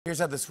Here's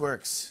how this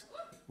works.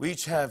 We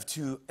each have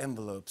 2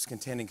 envelopes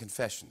containing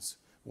confessions.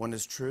 One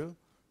is true,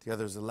 the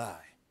other is a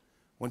lie.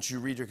 Once you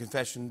read your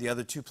confession, the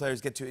other 2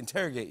 players get to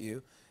interrogate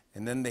you,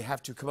 and then they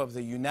have to come up with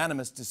a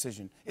unanimous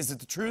decision. Is it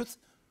the truth,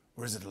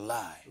 or is it a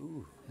lie?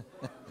 Ooh.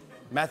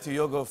 Matthew,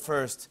 you'll go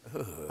first.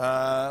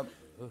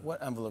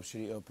 What envelope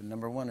should he open,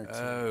 number 1 or 2?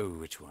 Oh,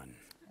 which one?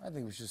 I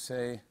think we should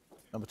say...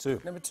 Number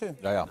 2. Number 2.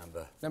 Yeah.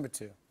 Number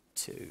 2.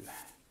 2.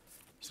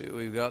 See what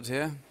we've got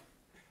here?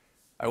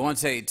 I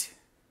once ate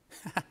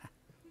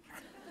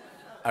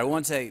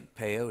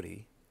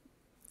peyote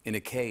in a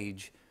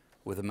cage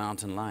with a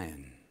mountain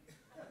lion.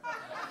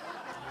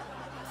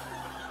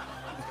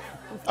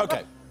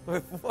 Okay.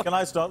 Can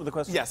I start with the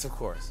question? Yes, of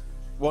course.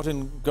 What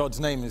in God's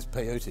name is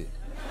peyote?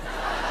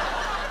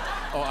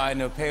 Oh, I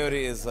know. Peyote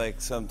is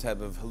like some type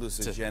of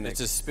hallucinogenic.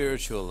 It's a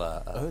spiritual...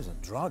 Oh, it's a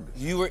drug.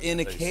 You were in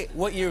a cage...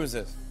 What year was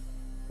this?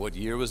 What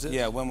year was it?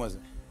 Yeah, when was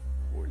it?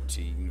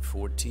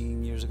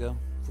 14 years ago.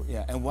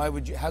 Yeah, and why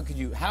would you... How could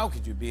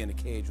you be in a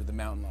cage with a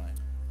mountain lion?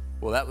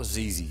 Well, that was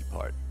the easy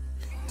part.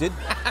 Did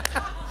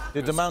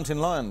the mountain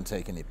lion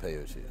take any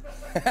peyote?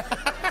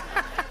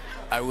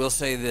 I will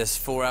say this,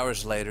 4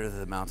 hours later,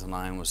 the mountain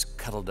lion was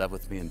cuddled up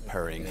with me and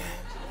purring.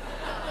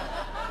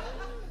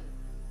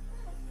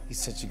 He's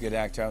such a good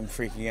actor, I'm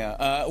freaking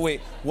out. Wait,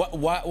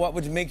 what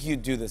would make you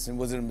do this? And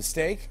was it a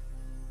mistake?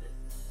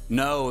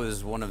 No, it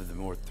was one of the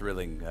more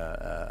thrilling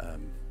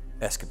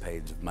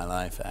escapades of my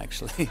life,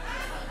 actually.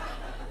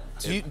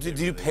 Did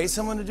you pay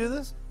someone to do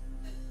this?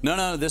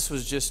 No, this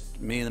was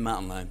just me and the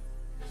mountain lion.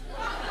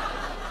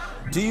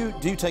 Do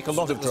you take a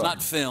lot of drugs? It's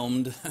not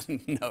filmed.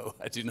 No,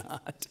 I do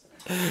not.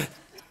 What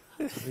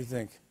do you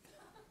think?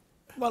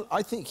 Well,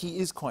 I think he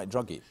is quite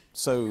druggy,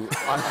 so...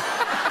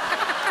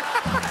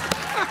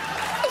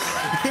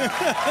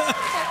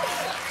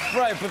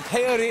 Right, but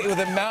peyote with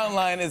a mountain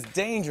lion is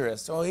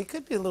dangerous. Oh, he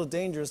could be a little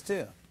dangerous,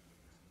 too.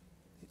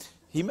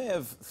 He may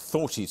have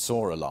thought he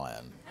saw a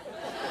lion.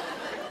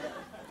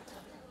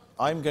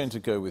 I'm going to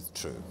go with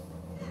true.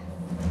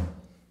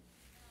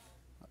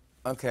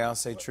 Okay, I'll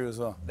say true as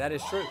well. That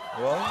is true.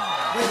 What?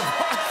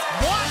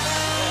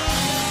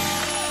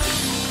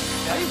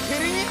 Are you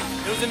kidding me?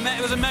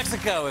 It was in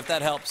Mexico, if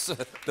that helps the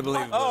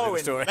believability of the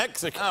story. In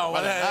Mexico. Oh,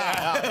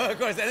 well, of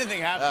course, anything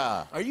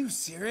happens. Are you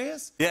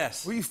serious?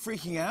 Yes. Were you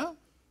freaking out?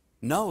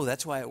 No,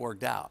 that's why it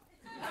worked out.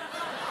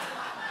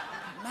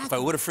 If I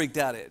would have freaked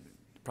out, it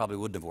probably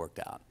wouldn't have worked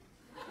out.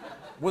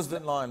 Was the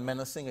lion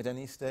menacing at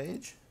any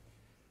stage?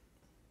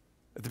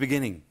 At the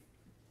beginning.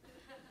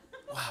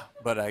 Wow.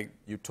 But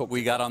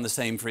we got on the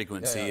same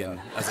frequency, and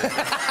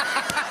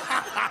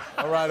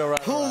All right.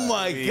 Oh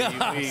my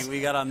God! We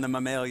got on the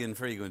mammalian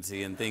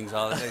frequency, and things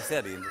all as I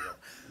said, he ended up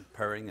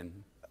purring and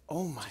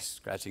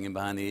scratching him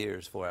behind the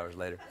ears 4 hours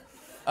later.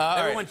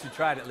 Everyone should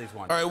try it at least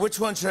once. All right, which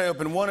one should I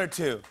open, 1 or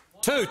 2?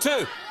 2.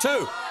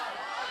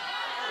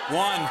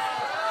 1.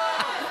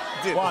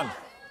 Dude. 1.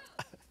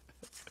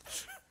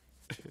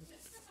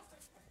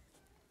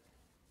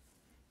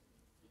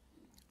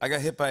 I got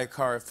hit by a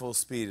car at full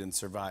speed and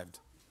survived.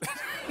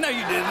 No,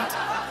 you didn't.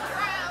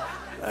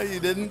 No, you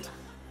didn't.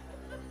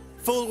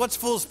 What's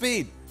full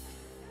speed?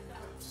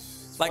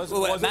 Like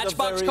a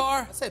Matchbox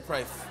car? I'd say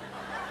probably...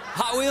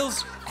 Hot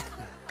Wheels?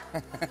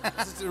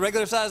 Is it a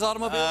regular size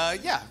automobile?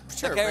 Yeah,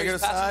 sure, regular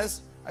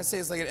size. I'd say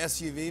it's like an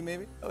SUV,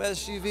 maybe. Oh,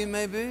 SUV,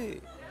 maybe.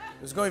 It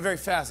was going very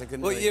fast. I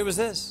couldn't... What year was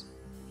this?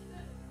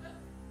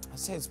 I'd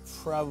say it's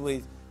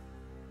probably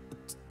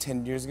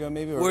 10 years ago,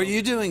 maybe. Were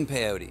you doing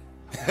peyote?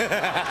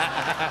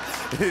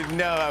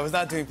 No, I was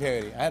not doing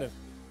peyote. I had a...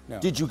 No.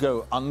 Did you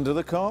go under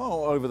the car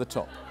or over the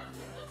top?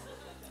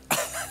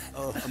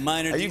 A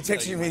minor Are you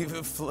texting me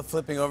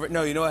flipping over?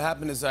 No, you know what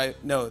happened is I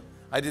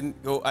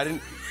didn't go... I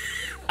didn't...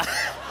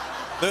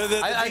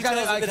 I kind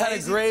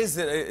of grazed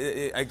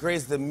it. I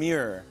grazed the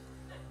mirror.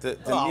 The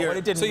mirror. Well,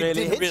 it didn't so you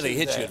really didn't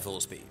hit you at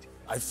full speed.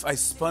 I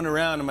spun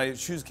around and my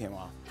shoes came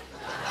off.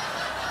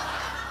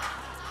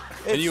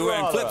 And you were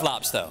wearing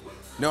flip-flops, though.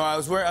 No, I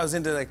was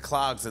into like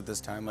clogs at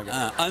this time. Like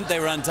they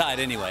were untied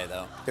anyway,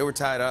 though. They were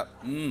tied up.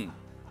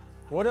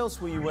 What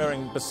else were you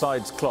wearing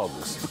besides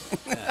clogs?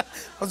 I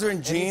was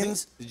wearing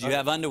jeans. Did you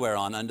have underwear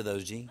on under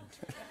those jeans?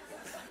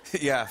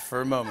 Yeah,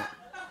 for a moment.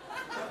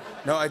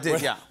 No, I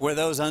did. Were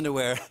those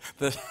underwear?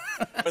 Were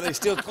they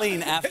still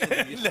clean after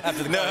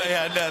the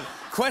No.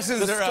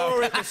 Questions are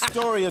out. The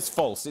story is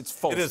false. It's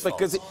false. It is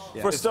because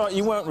false. For a start,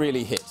 you weren't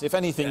really hit. If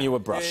anything, you were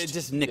brushed. It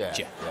just nicked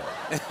you.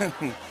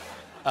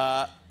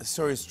 The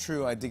story is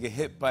true. I did get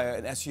hit by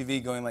an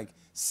SUV going like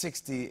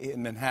 60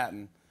 in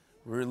Manhattan.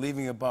 We were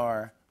leaving a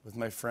bar with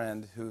my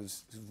friend who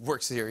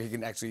works here. He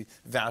can actually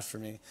vouch for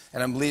me.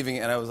 And I'm leaving,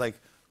 and I was like,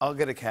 I'll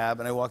get a cab.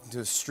 And I walked into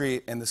a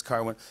street, and this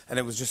car went, and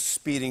it was just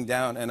speeding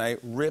down, and I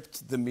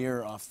ripped the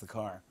mirror off the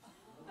car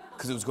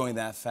because it was going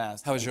that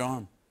fast. How was your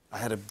arm? I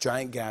had a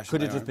giant gash.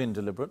 Could it have been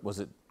deliberate? Was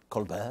it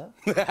Colbert?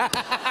 It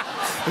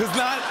was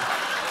not.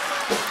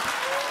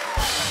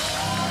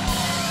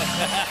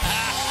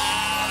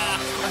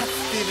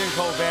 Stephen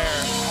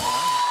Colbert.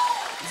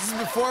 This is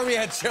before we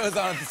had shows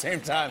on at the same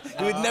time.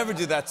 He would never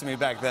do that to me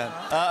back then.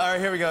 All right,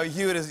 here we go.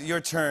 Hugh, it is your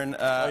turn.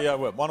 Yeah,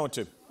 what, 1 or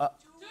 2?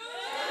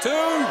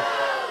 2.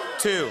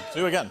 2.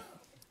 2 again.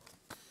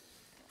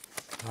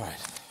 All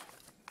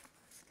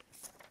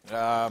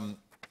right.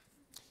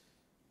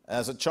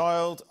 As a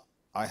child,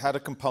 I had a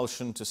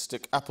compulsion to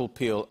stick apple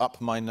peel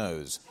up my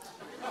nose,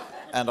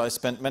 and I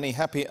spent many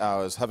happy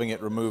hours having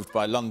it removed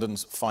by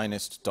London's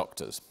finest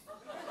doctors.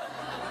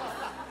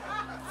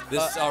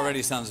 This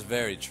already sounds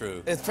very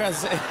true. It's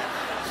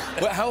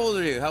well, how old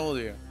are you? How old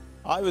are you?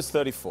 I was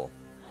 34.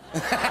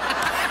 No,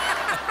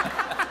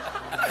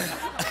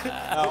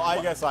 I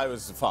guess I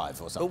was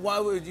 5 or something. But why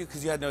would you?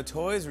 Because you had no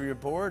toys, or you're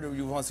bored, or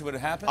you want to see what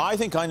had happened? I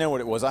think I know what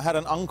it was. I had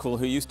an uncle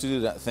who used to do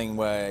that thing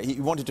where he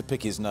wanted to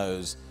pick his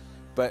nose,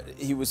 but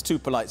he was too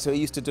polite, so he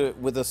used to do it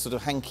with a sort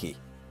of hanky,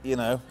 you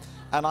know?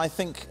 And I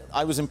think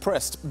I was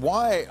impressed.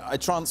 Why I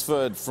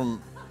transferred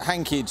from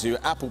hanky to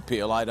apple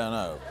peel, I don't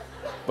know.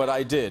 But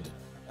I did.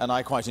 And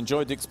I quite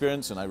enjoyed the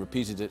experience, and I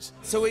repeated it.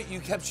 So wait,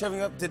 you kept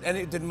shoving up.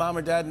 Did Mom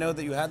or Dad know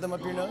that you had them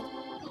up your nose?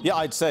 Yeah,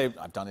 I'd say,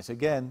 I've done it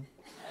again.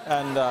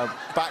 And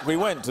back we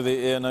went to the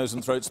ear, nose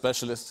and throat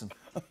specialist. And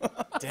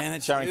Damn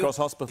it, Charing Cross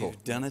Hospital.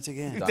 You've done it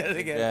again. Done it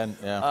again.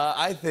 Yeah.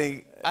 I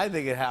think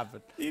it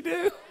happened. You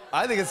do?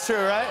 I think it's true,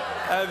 right?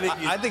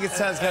 I think it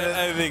sounds kind of...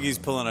 I think he's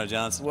pulling our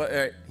Johnson. What,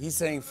 he's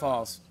saying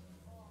false.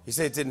 You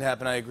say it didn't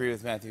happen. I agree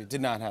with Matthew. It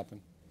did not happen.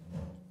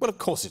 Well, of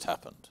course it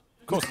happened.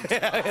 Of course it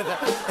did.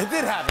 It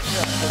did happen.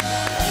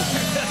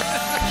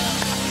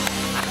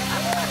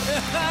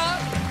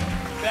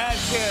 Bad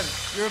kid.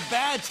 You're a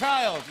bad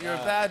child. You're a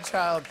bad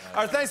child.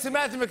 Our thanks to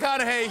Matthew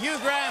McConaughey, Hugh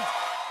Grant.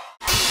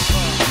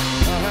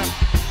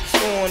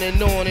 On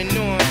and on and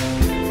on.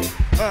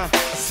 I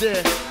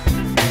said,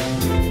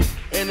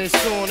 and it's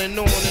on and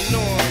on and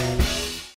on.